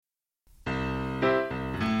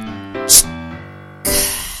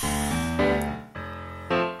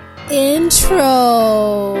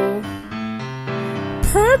Intro.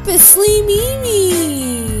 Purposely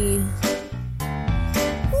Mimi.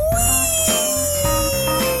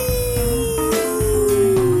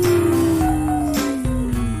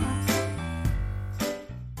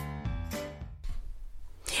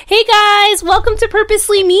 Hey guys, welcome to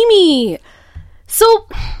Purposely Mimi. So,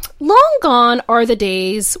 long gone are the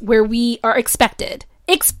days where we are expected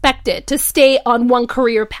to stay on one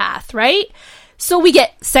career path, right? So we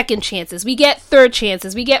get second chances, we get third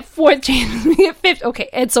chances, we get fourth chances, we get fifth, okay,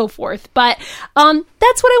 and so forth. But that's what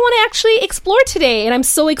I want to actually explore today, and I'm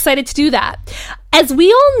so excited to do that. As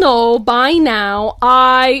we all know by now,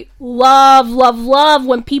 I love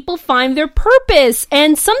when people find their purpose,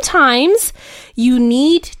 and sometimes you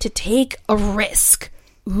need to take a risk.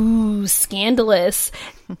 Ooh, scandalous.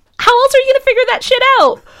 How else are you going to figure that shit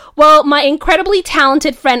out? Well, my incredibly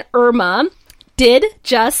talented friend Irma did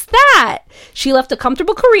just that. She left a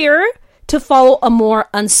comfortable career to follow a more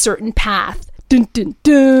uncertain path. Dun, dun,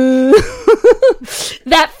 dun.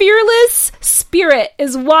 That fearless spirit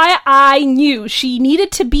is why I knew she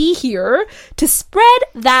needed to be here to spread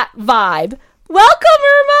that vibe. Welcome,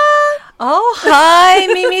 Irma! Oh, hi,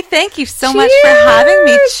 Mimi. Thank you so much for having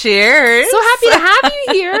me. Cheers. So happy to have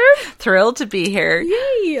you here. Thrilled to be here.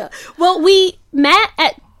 Yay. Well, we met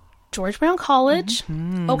at George Brown College.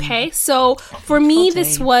 Mm-hmm. Okay, so for me,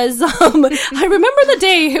 this was, I remember the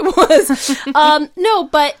day it was. No,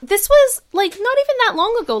 but this was like not even that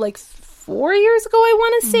long ago, like 4 years ago, I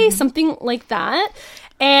want to say, something like that.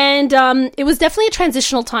 And it was definitely a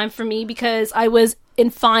transitional time for me because I was in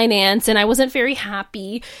finance and I wasn't very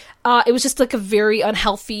happy. It was just like a very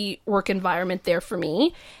unhealthy work environment there for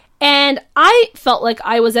me. And I felt like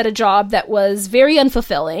I was at a job that was very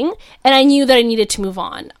unfulfilling, and I knew that I needed to move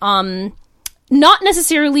on. Not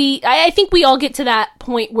necessarily, I think we all get to that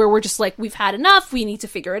point where we're just like, we've had enough, we need to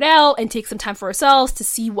figure it out and take some time for ourselves to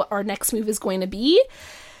see what our next move is going to be.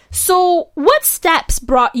 So what steps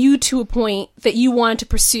brought you to a point that you wanted to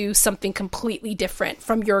pursue something completely different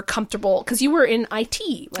from your comfortable, because you were in IT,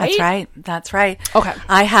 right? That's right. Okay.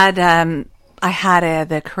 I had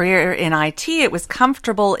the career in IT. It was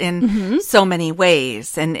comfortable in so many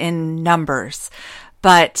ways and in numbers,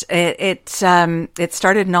 but it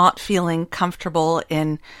started not feeling comfortable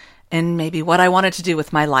in maybe what I wanted to do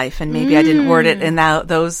with my life, and maybe I didn't word it in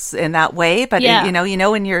that way. But you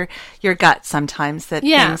know in your gut sometimes that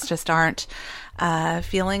things just aren't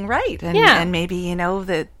feeling right, and maybe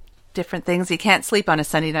that. Different things. You can't sleep on a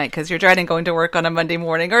Sunday night because you're dreading going to work on a Monday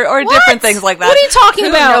morning, or different things like that. What are you talking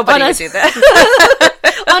about? Nobody would do that.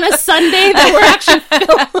 On a Sunday that we're actually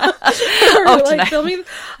filming.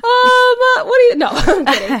 What do you? No,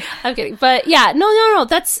 I'm kidding. But yeah, no.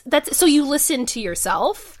 That's. So you listen to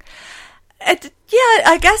yourself.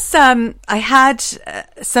 I guess I had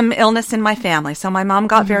some illness in my family. So my mom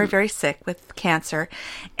got very, very sick with cancer,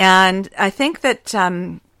 and I think that.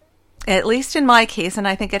 At least in my case, and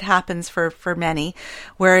I think it happens for many,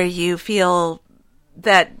 where you feel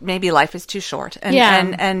that maybe life is too short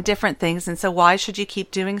and different things. And so why should you keep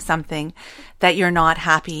doing something that you're not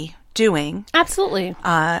happy doing? Absolutely.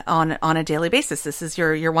 On a daily basis. This is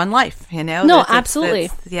your one life, No, absolutely.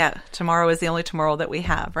 Tomorrow is the only tomorrow that we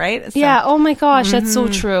have, right? So, yeah. Oh my gosh. That's so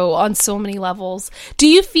true on so many levels. Do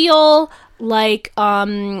you feel like,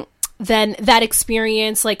 then that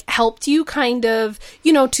experience like helped you kind of,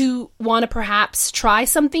 to want to perhaps try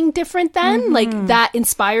something different then? Like that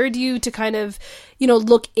inspired you to kind of,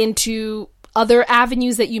 look into other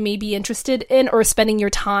avenues that you may be interested in or spending your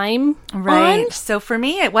time on? So for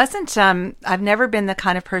me, it wasn't, I've never been the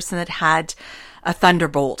kind of person that had a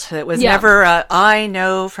thunderbolt. It was never I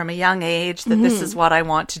know from a young age that this is what I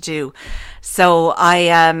want to do. So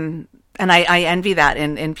And I envy that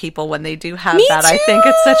in people when they do have that. I think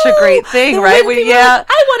it's such a great thing, right?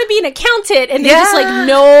 I want to be an accountant, and they just like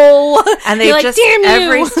no, and they like, just damn you.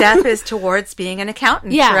 Every step is towards being an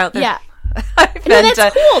accountant. Throughout their No,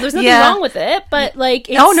 that's cool. There's nothing wrong with it, but like,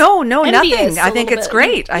 it's no, nothing. I think it's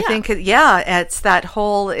great. I think it's that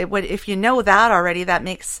whole. If you know that already, that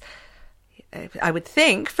makes. I would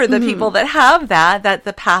think for the people that have that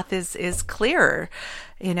the path is clearer.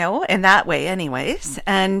 In that way anyways.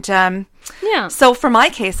 And, so for my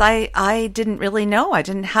case, I didn't really know. I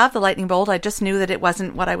didn't have the lightning bolt. I just knew that it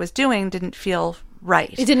wasn't what I was doing. Didn't feel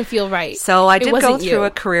right. It didn't feel right. So I did go through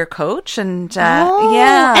a career coach and,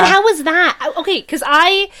 And how was that? Okay. Cause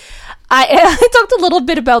I talked a little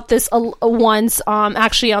bit about this once,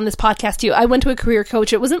 actually on this podcast too. I went to a career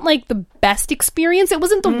coach. It wasn't like the best experience. It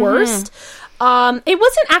wasn't the worst. It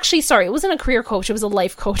wasn't actually, sorry, it wasn't a career coach. It was a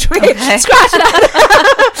life coach. Okay. Scratch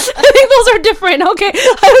that. I think those are different. Okay.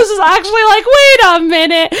 I was just actually like, wait a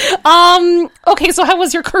minute. Okay. So how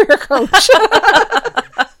was your career coach?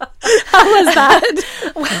 How was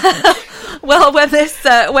that? Well, when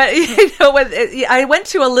I went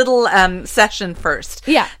to a little session first.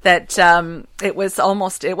 Yeah. That it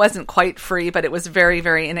wasn't quite free, but it was very,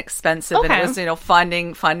 very inexpensive. Okay. And it was,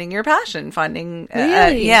 funding your passion, funding.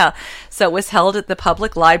 Really? Yeah. So it was held at the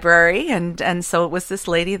public library. And so it was this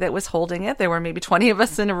lady that was holding it. There were maybe 20 of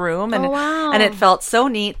us in a room. And, wow. and it felt so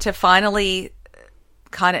neat to finally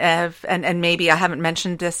kind of, and maybe I haven't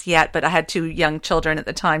mentioned this yet, but I had 2 young children at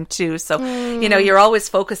the time too. So, you're always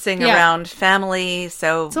focusing around family.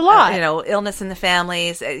 So, it's a lot. Illness in the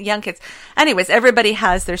families, young kids. Anyways, everybody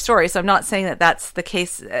has their story. So I'm not saying that that's the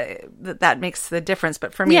case, that makes the difference.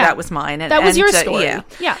 But for me, that was mine. That was your story.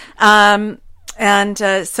 Yeah.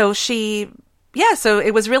 So so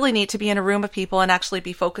it was really neat to be in a room of people and actually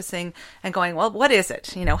be focusing and going, well, what is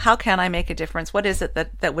it? How can I make a difference? What is it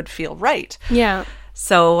that would feel right? Yeah.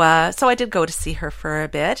 So I did go to see her for a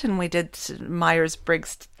bit, and we did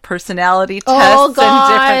Myers-Briggs personality tests and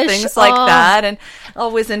different things like that. And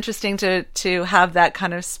always interesting to have that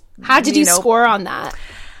kind of. How did you score on that?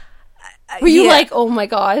 Were you like, oh my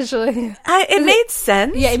gosh? It made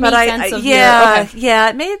sense. Yeah, it made sense.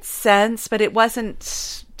 It made sense, but it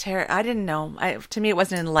wasn't. I didn't know. To me, it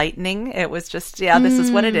wasn't enlightening. It was just, this is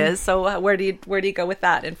what it is. So where do you go with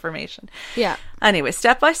that information? Yeah. Anyway,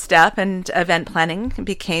 step by step, and event planning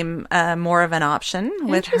became more of an option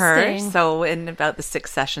with her. So in about the 6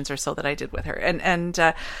 sessions or so that I did with her, and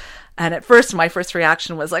at first, my first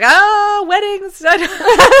reaction was like, weddings. I don't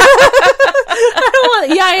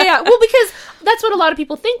want. Yeah. Well, because that's what a lot of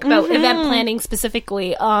people think about event planning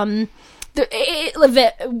specifically.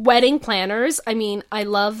 Wedding planners. I mean, I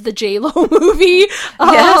love the J-Lo movie.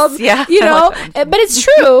 But it's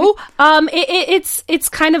true. It's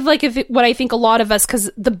kind of like what I think a lot of us, because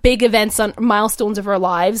the big events on milestones of our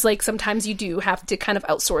lives, like sometimes you do have to kind of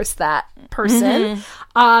outsource that person,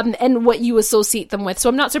 and what you associate them with. So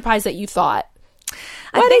I'm not surprised that you thought.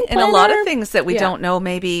 I think in a lot of things that we don't know,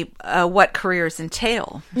 maybe what careers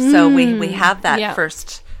entail. So we have that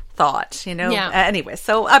first thought, anyway.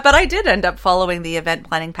 So, but I did end up following the event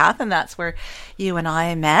planning path, and that's where you and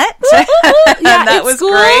I met. And that was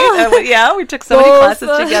school. Great. We took so many classes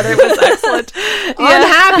together. It was excellent.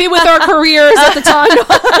 Unhappy with our careers at the time.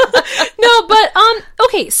 No, but,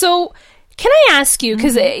 okay. So can I ask you,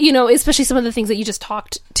 because, especially some of the things that you just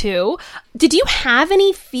talked to, did you have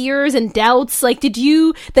any fears and doubts, like, that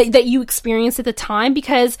you experienced at the time?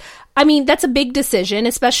 Because, I mean, that's a big decision,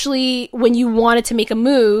 especially when you wanted to make a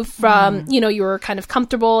move from, you were kind of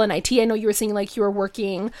comfortable in IT. I know you were saying, like, you were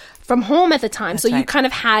working from home at the time. That's so right. You kind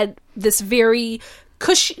of had this very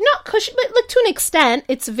not cushy, but like to an extent,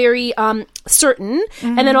 it's very certain.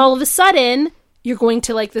 And then all of a sudden, you're going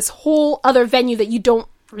to, like, this whole other venue that you don't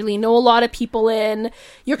really know a lot of people in.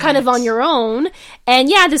 You're kind of on your own. And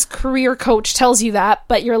this career coach tells you that,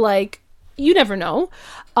 but you're like, you never know.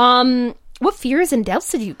 What fears and doubts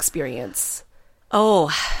did you experience? Oh,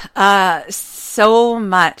 so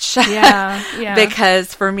much. Yeah.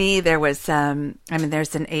 Because for me, there was,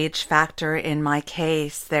 there's an age factor in my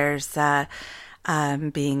case. There's,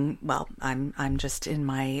 I'm just in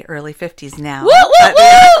my early 50s now. Woo, woo,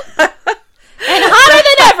 woo! And hotter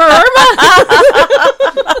than ever, Irma!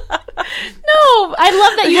 No, I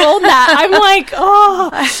love that you own that. I'm like,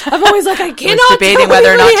 I'm always like, I cannot. I was debating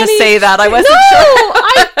whether or not to say that. I wasn't sure.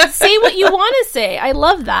 I say what you want to say. I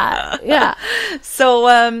love that. Yeah.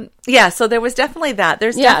 So, so there was definitely that.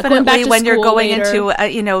 There's definitely when you're going later.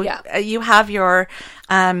 Into, you have your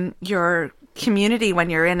community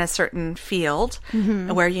when you're in a certain field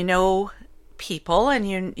where you know people, and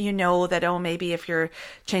you know that maybe if you're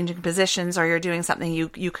changing positions or you're doing something, you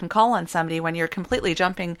can call on somebody. When you're completely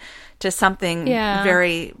jumping to something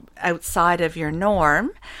very outside of your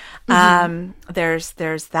norm, there's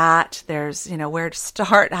that. There's where to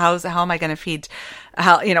start. How am I going to feed?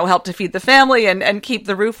 Help to feed the family and keep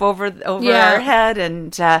the roof over our head,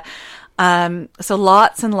 and so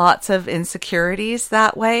lots and lots of insecurities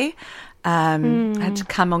that way. And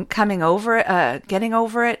coming over it, getting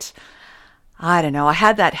over it. I don't know. I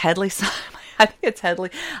had that Headley song. I think it's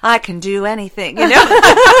Headley. I can do anything, and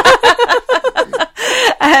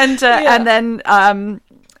then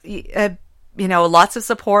lots of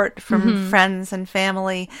support from friends and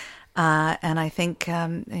family, and I think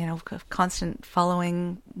constant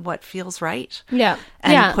following what feels right,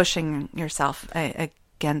 and pushing yourself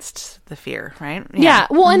against the fear, right? Yeah.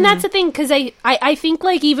 Well, and that's the thing, because I think,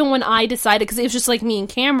 like, even when I decided, because it was just like me and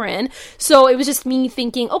Cameron, so it was just me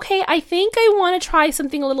thinking, okay, I think I want to try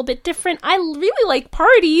something a little bit different. I really like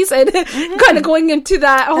parties, and kind of going into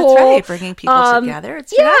that whole... That's right, bringing people together.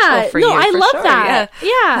 It's natural for you, I for love sure. that.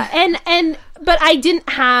 Yeah. But I didn't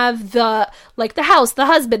have the house, the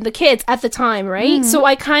husband, the kids at the time, right? So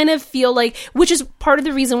I kind of feel like, which is part of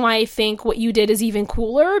the reason why I think what you did is even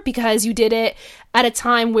cooler, because you did it at a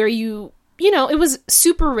time where you know, it was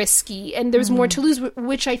super risky and there's more to lose,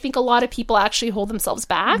 which I think a lot of people actually hold themselves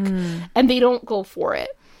back and they don't go for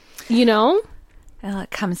it, you know? Well,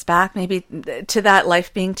 it comes back maybe to that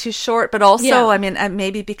life being too short, but also, I mean,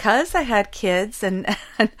 maybe because I had kids and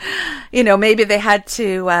you know, maybe they had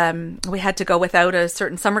to, we had to go without a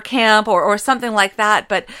certain summer camp or something like that.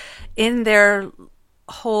 But in their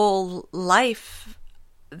whole life,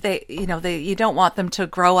 you don't want them to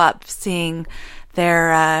grow up seeing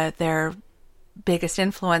their biggest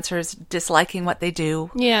influencers disliking what they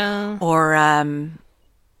do. Yeah. Or,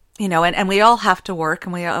 you know, and we all have to work,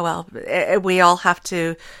 and we all have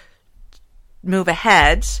to move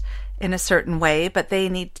ahead in a certain way, but they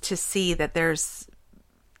need to see that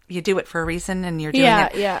you do it for a reason, and you're doing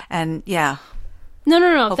it. Yeah. And No.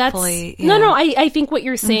 Hopefully, I think what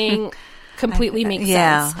you're saying completely makes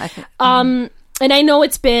sense. I think, and I know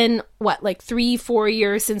it's been like 3-4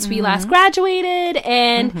 years since we last graduated,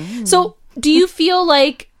 and so do you feel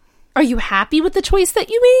like, are you happy with the choice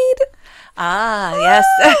that you made? Yes.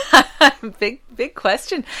 Big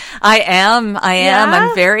question. I am.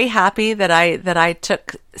 I'm very happy that I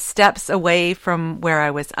took steps away from where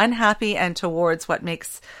I was unhappy and towards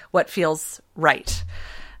what feels right.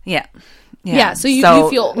 Yeah. So you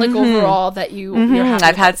feel like overall that you're happy.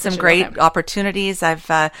 I've had some great opportunities.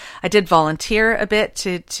 I did volunteer a bit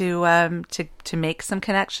to make some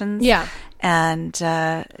connections. Yeah. And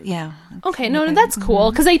Okay, no, that's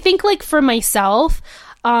cool, because I think, like, for myself,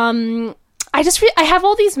 I have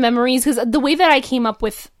all these memories, because the way that I came up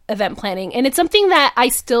with event planning, and it's something that I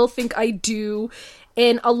still think I do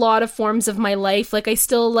in a lot of forms of my life. Like, I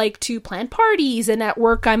still like to plan parties, and at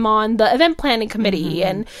work I'm on the event planning committee,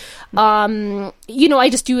 and you know, I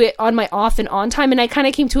just do it on my off and on time. And I kind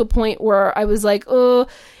of came to a point where I was like,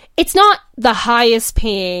 it's not the highest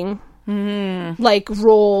paying like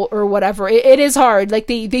role or whatever. It is hard. Like,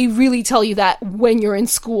 they really tell you that when you're in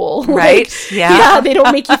school, right? Like, yeah, they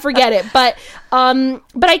don't make you forget it. But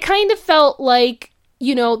I kind of felt like,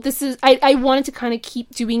 you know, this is, I wanted to kind of keep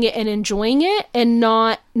doing it and enjoying it, and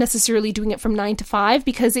not necessarily doing it from 9 to 5,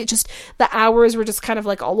 because the hours were just kind of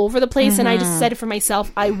like all over the place. And I just said for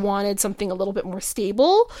myself, I wanted something a little bit more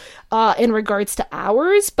stable in regards to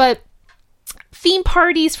hours. But theme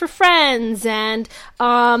parties for friends, and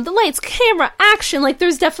the lights, camera, action, like,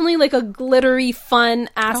 there's definitely like a glittery fun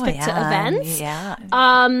aspect to events.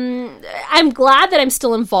 I'm glad that I'm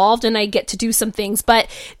still involved and I get to do some things, but,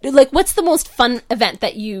 like, what's the most fun event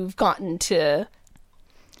that you've gotten to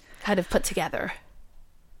kind of put together?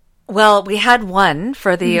 Well, we had one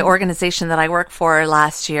for the organization that I work for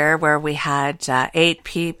last year, where we had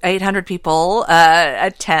 800 people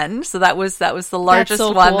attend. So that was the largest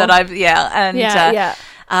one that I've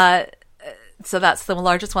so that's the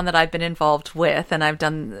largest one that I've been involved with, and I've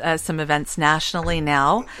done some events nationally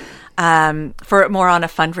now, for more on a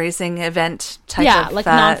fundraising event type of like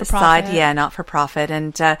not-for-profit. side. Yeah, not for profit,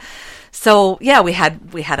 and so we had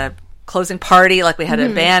a closing party, like we had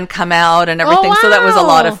a band come out and everything. Oh, wow. So that was a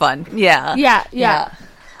lot of fun. Yeah.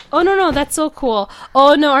 Oh, no, that's so cool.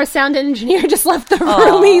 Oh, no, our sound engineer just left the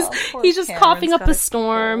room. He's just coughing up a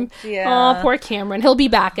storm. Yeah. Oh, poor Cameron. He'll be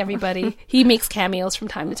back, everybody. He makes cameos from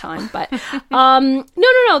time to time. But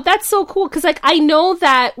no, that's so cool, because, like, I know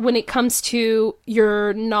that when it comes to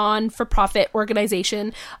your non-for-profit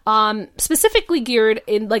organization, specifically geared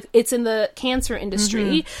in, like, it's in the cancer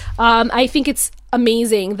industry, I think it's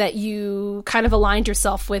amazing that you kind of aligned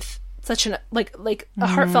yourself with such an a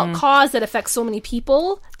heartfelt cause that affects so many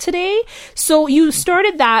people today. So you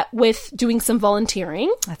started that with doing some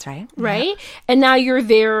volunteering. That's right. Right? Yeah. And now you're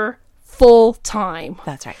there full time.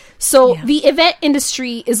 That's right. So the event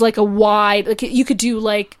industry is like a wide, like, you could do,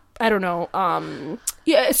 like, I don't know,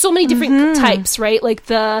 so many different types, right? Like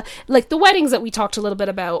the weddings that we talked a little bit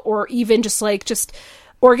about, or even just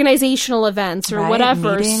organizational events or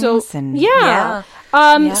whatever. So so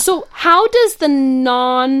how does the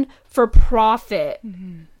non-for-profit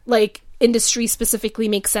like industry specifically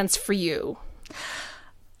make sense for you?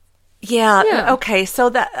 Okay,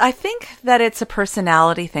 so that, I think that it's a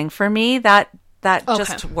personality thing for me, that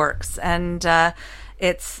just works, and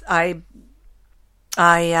it's I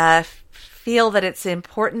feel that it's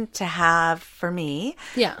important to have, for me,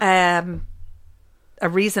 a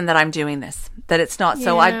reason that I'm doing this, that it's not.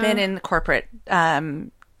 So I've been in corporate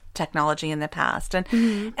technology in the past,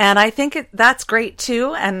 and I think that's great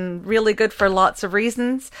too, and really good for lots of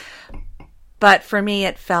reasons. But for me,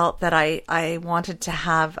 it felt that I wanted to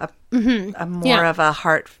have a more of a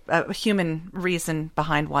human reason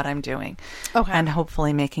behind what I'm doing, and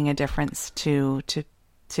hopefully making a difference to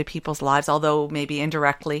people's lives, although maybe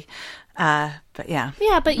indirectly. But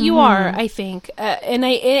but you are, I think,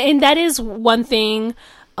 and that is one thing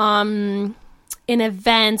in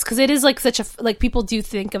events, because it is like such a, like, people do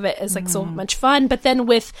think of it as like so much fun, but then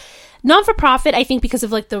with non-for-profit, I think because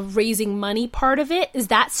of like the raising money part of it, is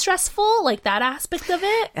that stressful, like that aspect of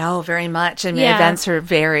it? Oh, very much. I mean, events are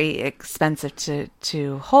very expensive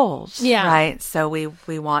to hold, right? So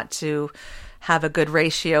we want to have a good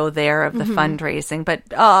ratio there of the fundraising, but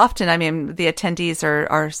often, I mean, the attendees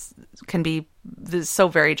can be so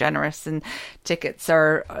very generous, and tickets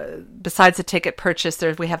are, besides the ticket purchase,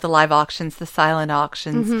 we have the live auctions, the silent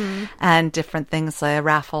auctions, and different things like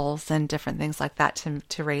raffles and different things like that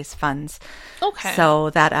to raise funds. Okay.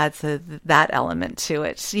 So that adds that element to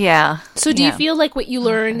it. Yeah. So do you feel like what you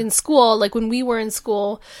learned in school, like when we were in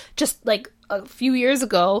school just like a few years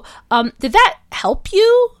ago, did that help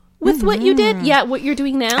you with what you did? Yeah, what you're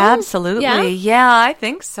doing now? Absolutely. Yeah, I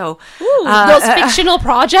think so. Ooh, those fictional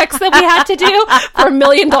projects that we had to do for $1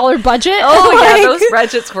 million budget. Oh, yeah, those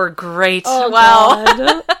budgets were great. Oh,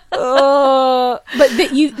 wow.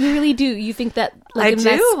 But you really do. You think that... Like, I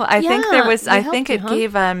do. I think there was... I think it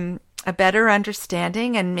gave a better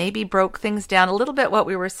understanding, and maybe broke things down a little bit, what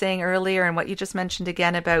we were saying earlier and what you just mentioned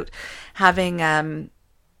again about having,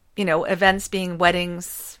 events being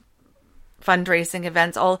weddings, fundraising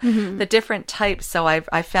events, all the different types. So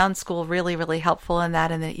I found school really, really helpful in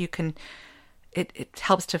that, and that you can, it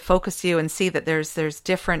helps to focus you and see that there's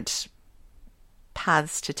different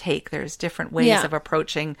paths to take. There's different ways of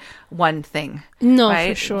approaching one thing. No,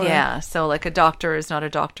 right? for sure. Yeah. So like a doctor is not a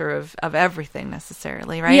doctor of everything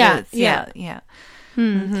necessarily, right? Yeah.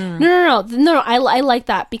 No. I like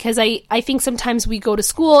that, because I think sometimes we go to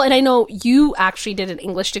school, and I know you actually did an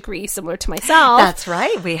English degree similar to myself. That's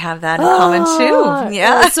right. We have that in common too.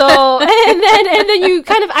 Yeah. So and then you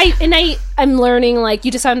kind of I'm learning, like,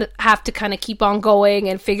 you just have to kind of keep on going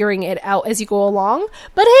and figuring it out as you go along.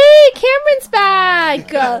 But hey, Cameron's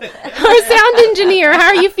back. Our sound engineer. How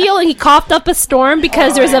are you feeling? He coughed up a storm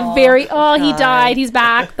because there's a very he died. He's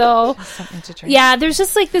back though. Something to drink. Yeah, there's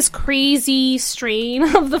just like this crazy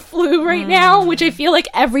strain of the flu right now, which I feel like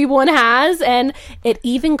everyone has, and it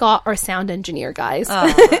even got our sound engineer, guys.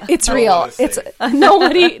 It's real. It's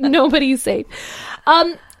nobody's safe.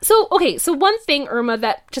 So one thing, Irma,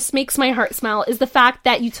 that just makes my heart smile is the fact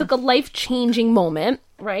that you took a life-changing moment,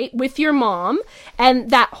 right, with your mom,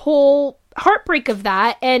 and that whole heartbreak of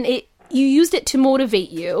that, and you used it to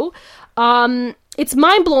motivate you. It's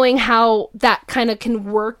mind-blowing how that kind of can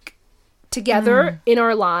work together in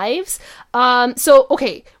our lives. One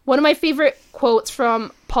of my favorite quotes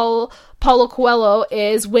from Paulo Coelho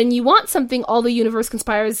is, when you want something, all the universe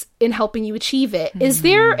conspires in helping you achieve it. Is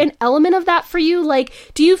there an element of that for you? Like,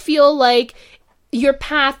 do you feel like your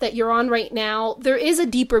path that you're on right now, there is a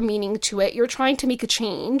deeper meaning to it? You're trying to make a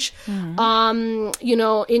change, in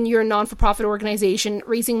your non-for-profit organization,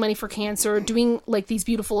 raising money for cancer, doing like these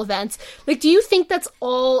beautiful events. Like, do you think it's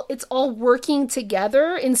all working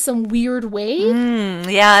together in some weird way?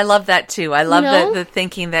 Yeah, I love that too. I love the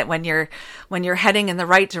thinking that when you're heading in the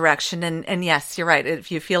right direction, and yes, you're right.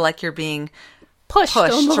 If you feel like you're being pushed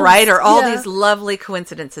right? Or all these lovely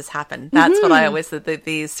coincidences happen. That's what I always, the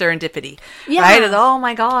serendipity, right? And, oh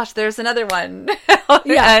my gosh, there's another one. So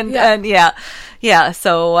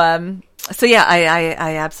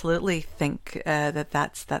I absolutely think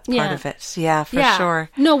that's part of it. Yeah, for sure.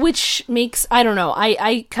 No, which makes, I don't know,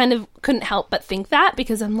 I kind of couldn't help but think that,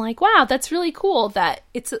 because I'm like, wow, that's really cool that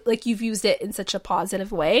it's like you've used it in such a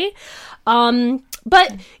positive way.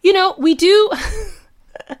 But we do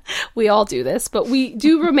we all do this, but we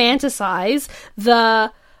do romanticize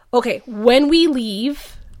when we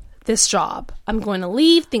leave this job, I'm going to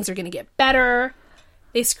leave, things are going to get better.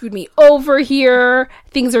 They screwed me over here.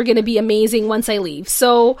 Things are going to be amazing once I leave.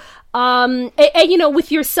 So,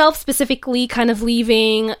 with yourself specifically, kind of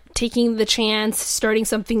leaving, taking the chance, starting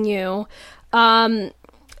something new,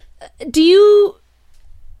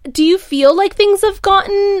 do you feel like things have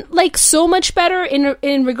gotten like so much better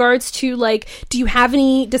in regards to, like, do you have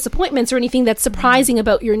any disappointments or anything that's surprising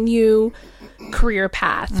about your new career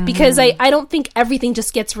path? Because I don't think everything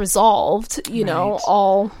just gets resolved,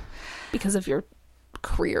 all because of your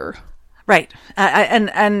career. Right.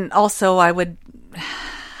 And also I would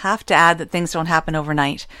have to add that things don't happen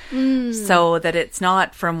overnight. So that it's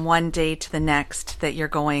not from one day to the next that you're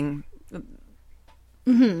going,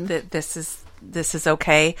 that this is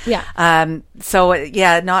okay. Yeah. So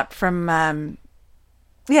yeah, not from,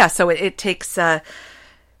 so it takes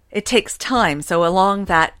time. So along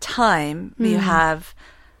that time you have,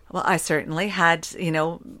 well, I certainly had,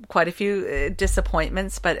 quite a few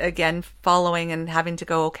disappointments, but again, following and having to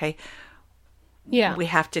go, okay, yeah, we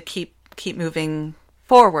have to keep moving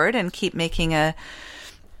forward and keep making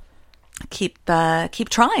keep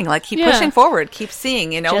trying, like keep pushing forward, keep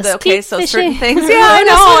seeing, okay, so certain things. Yeah,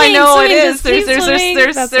 I know it is.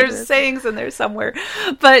 There's sayings in there somewhere,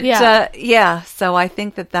 but so I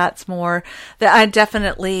think that's more that I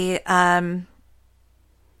definitely, that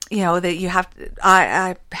you have,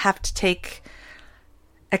 I have to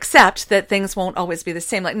accept that things won't always be the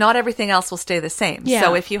same. Like not everything else will stay the same. Yeah.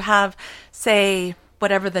 So if you have, say,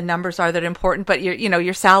 whatever the numbers are that are important, but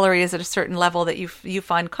your salary is at a certain level that you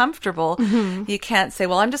find comfortable, you can't say,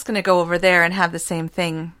 well, I'm just going to go over there and have the same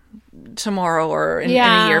thing tomorrow or in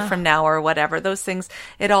a year from now or whatever. Those things,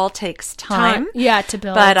 it all takes time. To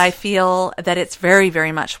build. But I feel that it's very,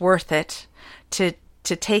 very much worth it to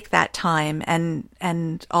take that time,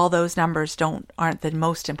 and all those numbers aren't the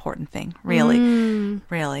most important thing,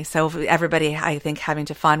 really. So everybody, I think, having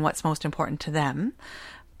to find what's most important to them.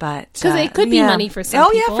 But because it could be money for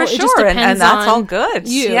some people. For sure, and that's all good.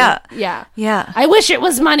 You. Yeah. I wish it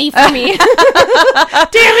was money for me. Damn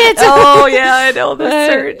it! Oh yeah, I know the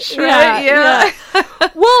search, right? Yeah.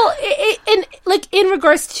 Well, in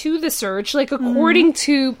regards to the search, like according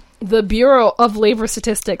to the Bureau of Labor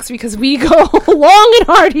Statistics, because we go long and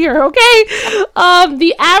hard here, okay?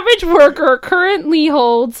 The average worker currently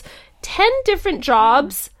holds 10 different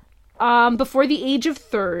jobs before the age of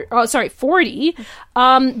 40,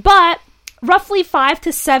 but roughly 5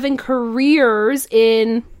 to 7 careers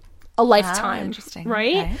in a lifetime. Interesting.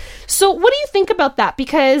 Right? Okay. So what do you think about that?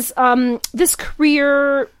 Because this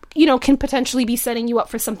career, can potentially be setting you up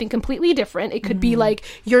for something completely different. It could be like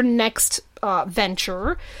your next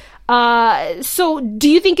venture. So do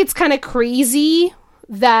you think it's kind of crazy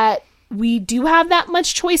that we do have that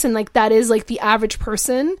much choice, and like that is like the average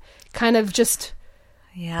person kind of just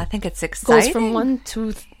I think it's exciting. Goes from one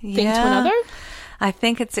thing to another? I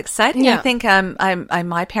think it's exciting. Yeah. I think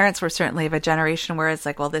my parents were certainly of a generation where it's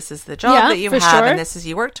like, well, this is the job that you have, and this is,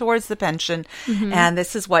 you work towards the pension, and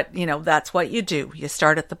this is what, that's what you do. You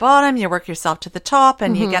start at the bottom, you work yourself to the top,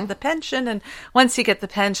 and you get the pension, and once you get the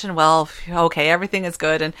pension, well, okay, everything is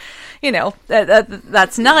good, and,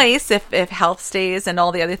 that's nice if health stays and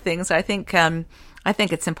all the other things. I think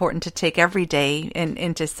it's important to take every day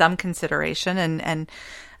into some consideration, and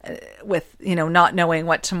with, not knowing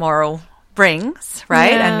what tomorrow brings,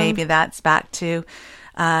 right? And maybe that's back to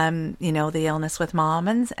the illness with mom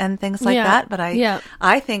and things like that. But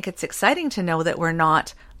I think it's exciting to know that we're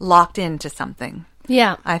not locked into something.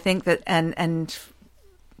 Yeah. I think that and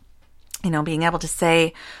being able to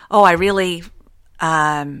say, oh, I really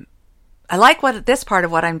I like this part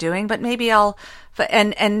of what I'm doing, but maybe I'll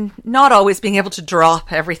and not always being able to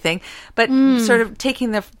drop everything, but sort of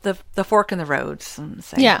taking the fork in the road. And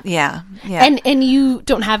say, yeah. And you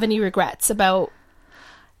don't have any regrets about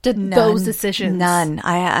those decisions? None.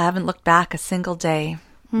 I haven't looked back a single day.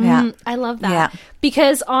 I love that.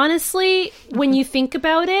 Because honestly, when you think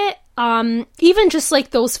about it, even just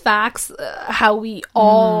like those facts, how we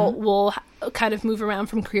all will kind of move around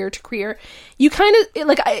from career to career, you kind of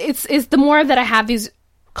like it's the more that I have these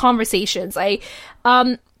conversations, I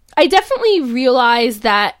definitely realize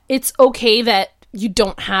that it's okay that you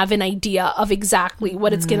don't have an idea of exactly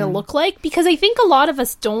what it's going to look like, because I think a lot of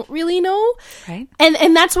us don't really know. Right.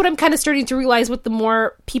 And that's what I'm kind of starting to realize with the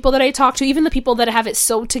more people that I talk to, even the people that have it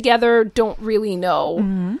sewed together don't really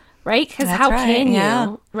know. Right? Because how can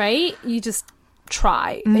you? Right? You just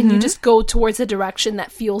try and you just go towards a direction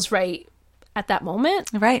that feels right at that moment.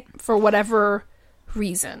 Right. For whatever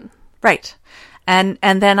reason. Right. And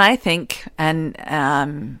then I think, and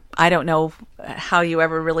I don't know how you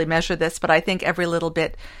ever really measure this, but I think every little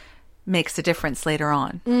bit makes a difference later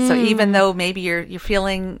on. So even though maybe you're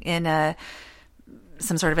feeling in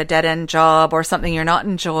some sort of a dead end job or something you're not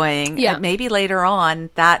enjoying, maybe later on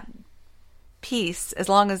that piece, as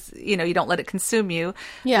long as you don't let it consume you,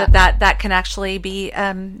 that can actually be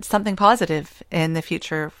something positive in the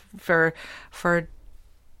future for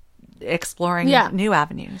exploring new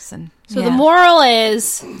avenues. And so the moral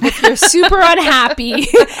is, if you're super unhappy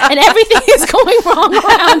and everything is going wrong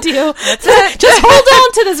around you, just hold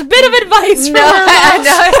on to this bit of advice from her,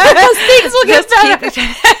 because things will get better.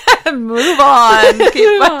 Move on.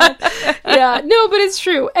 Keep on. Yeah, no, but it's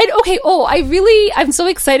true. And okay, I'm so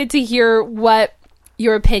excited to hear what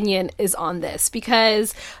your opinion is on this,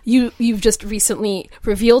 because you've just recently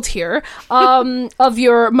revealed here of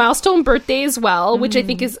your milestone birthday as well, which I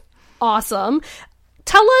think is awesome.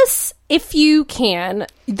 Tell us, if you can,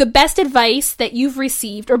 the best advice that you've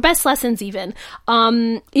received, or best lessons even,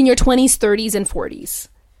 in your 20s, 30s, and 40s.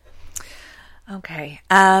 Okay.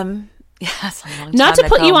 Yes, not to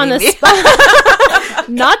put you on the spot.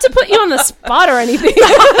 Not to put you on the spot or anything.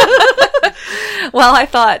 Well, I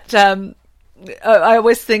thought, I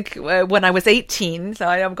always think when I was 18, so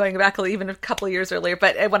I'm going back even a couple of years earlier,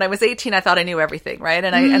 but when I was 18, I thought I knew everything, right?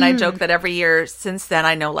 And I joke that every year since then,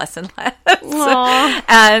 I know less and less.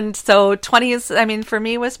 And so 20s, I mean, for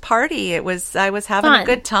me was party. I was having Fun. A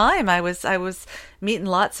good time. I was meeting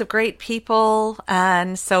lots of great people.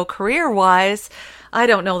 And so career-wise, I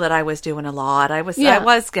don't know that I was doing a lot. I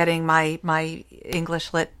was getting my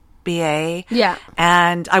English Lit BA. Yeah.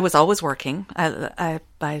 And I was always working. I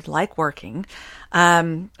like working.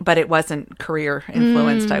 But it wasn't career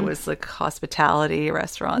influenced. I was like hospitality,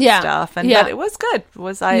 restaurant stuff. But it was good. You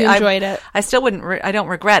enjoyed it. I still I don't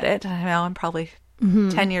regret it. I know I'm probably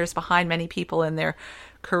 10 years behind many people in their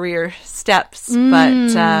career steps,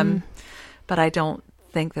 but I don't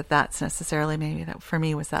think that that's necessarily, maybe that for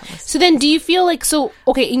me was that. So then do you feel like,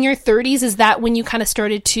 in your 30s, is that when you kind of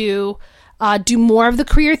started to do more of the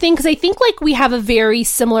career thing? Because I think like we have a very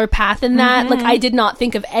similar path in that. Like I did not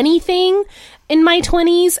think of anything in my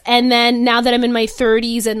 20s, and then now that I'm in my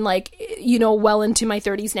 30s and like, well into my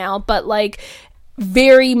 30s now, but like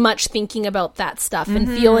very much thinking about that stuff and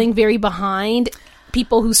feeling very behind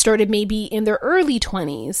people who started maybe in their early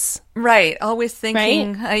 20s. Right. Always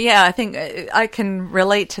thinking, right? I think I can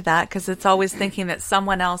relate to that, because it's always thinking that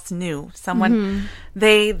someone else knew. Someone,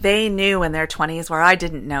 they knew in their 20s where I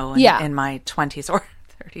didn't know in my 20s or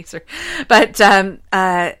 30s.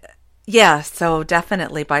 So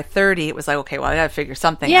definitely by 30, it was like, okay, well, I got to figure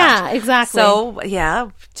something out. Yeah, exactly. So,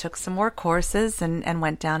 took some more courses and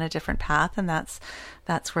went down a different path, and that's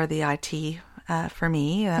where the IT for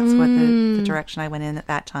me. That's what the direction I went in at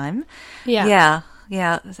that time. Yeah.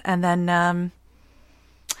 And then, and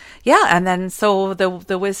then so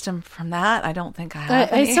the wisdom from that, I don't think I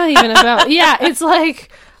have any. It's not even about, it's like,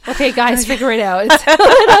 okay, guys, figure it out.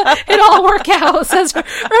 It'll all work out. Says, or I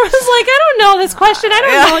was like, I don't know this question. I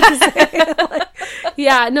don't know what to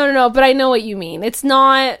say. No. But I know what you mean. It's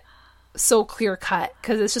not so clear cut,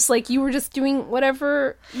 because it's just like you were just doing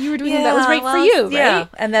whatever you were doing that was right for you, right? Yeah.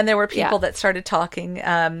 And then there were people that started talking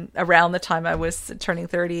around the time I was turning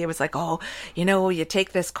 30. It was like, you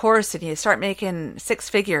take this course and you start making six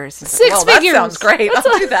figures. Six figures. That sounds great.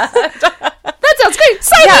 I'll do that. That sounds great.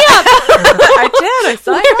 Sign me up. I did. I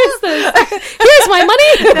signed up. Here's my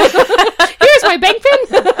money. Here's my bank pin.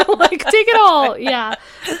 Like, take it all. Yeah.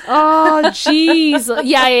 Oh, jeez.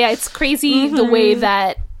 Yeah. It's crazy the way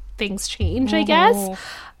that things change, I guess.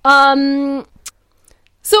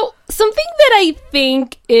 So something that I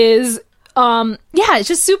think is it's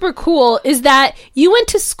just super cool is that you went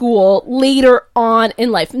to school later on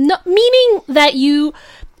in life, meaning that you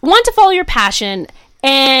want to follow your passion.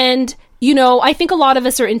 And I think a lot of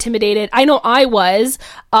us are intimidated. I know I was,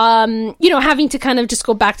 having to kind of just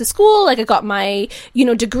go back to school. Like I got my,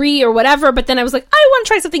 degree or whatever, but then I was like, I want to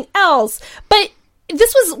try something else. But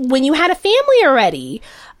this was when you had a family already.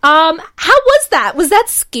 How was that? Was that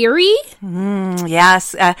scary?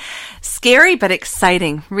 Yes. Scary, but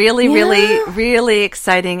exciting. Really, really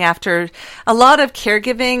exciting after a lot of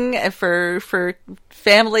caregiving for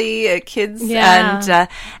family, kids,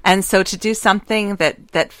 and so to do something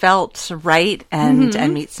that felt right and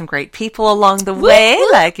meet some great people along the way,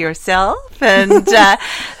 like yourself, and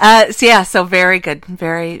so very good,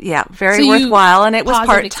 very worthwhile, and it was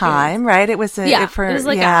part-time, right? It was it was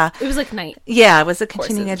like night. Yeah, it was a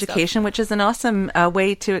continuing education, which is an awesome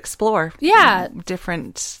way to explore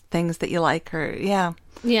different things that you like, No,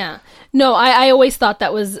 I always thought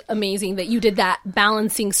that was amazing that you did that,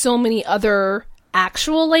 balancing so many other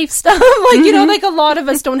actual life stuff. Like a lot of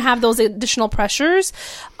us don't have those additional pressures.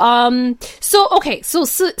 So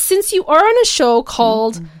since you are on a show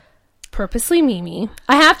called Purposely Mimi,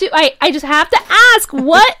 I just have to ask,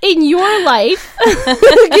 what in your life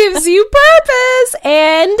gives you purpose?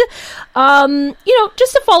 And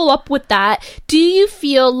just to follow up with that, do you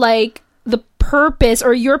feel like the purpose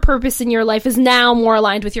or your purpose in your life is now more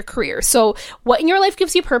aligned with your career. So what in your life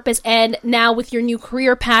gives you purpose, and now with your new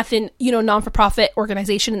career path in, non-for-profit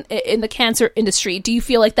organization in the cancer industry, do you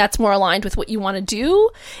feel like that's more aligned with what you want to do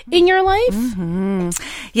in your life? Mm-hmm.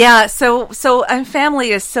 Yeah. So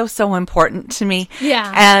family is so important to me. Yeah.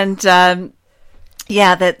 And,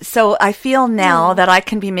 so I feel now that I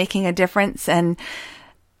can be making a difference, and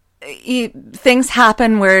things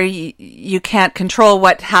happen where you can't control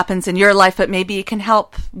what happens in your life, but maybe you can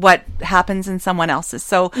help what happens in someone else's.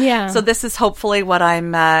 So this is hopefully what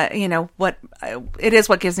I'm, what it is,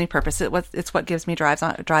 what gives me purpose. It's what gives me drive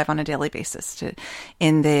on a daily basis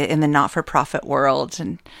in the not-for-profit world.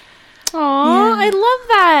 And I love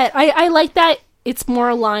that. I like that it's more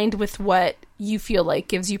aligned with what you feel like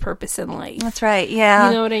gives you purpose in life. That's right. Yeah.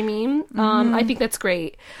 You know what I mean? I think that's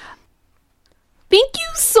great. Thank you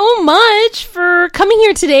so much for coming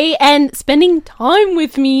here today and spending time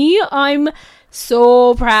with me. I'm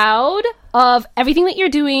so proud of everything that you're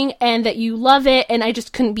doing and that you love it. And I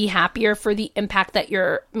just couldn't be happier for the impact that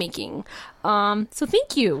you're making. So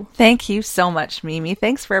thank you. Thank you so much, Mimi.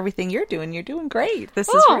 Thanks for everything you're doing. You're doing great. This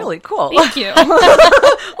is really cool. Thank you.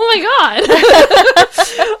 Oh my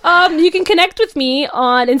God. You can connect with me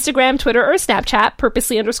on Instagram, Twitter, or Snapchat,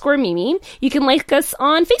 purposely_Mimi. You can like us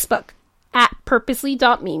on Facebook at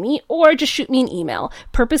purposely.mimi, or just shoot me an email,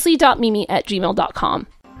 purposely.mimi@gmail.com.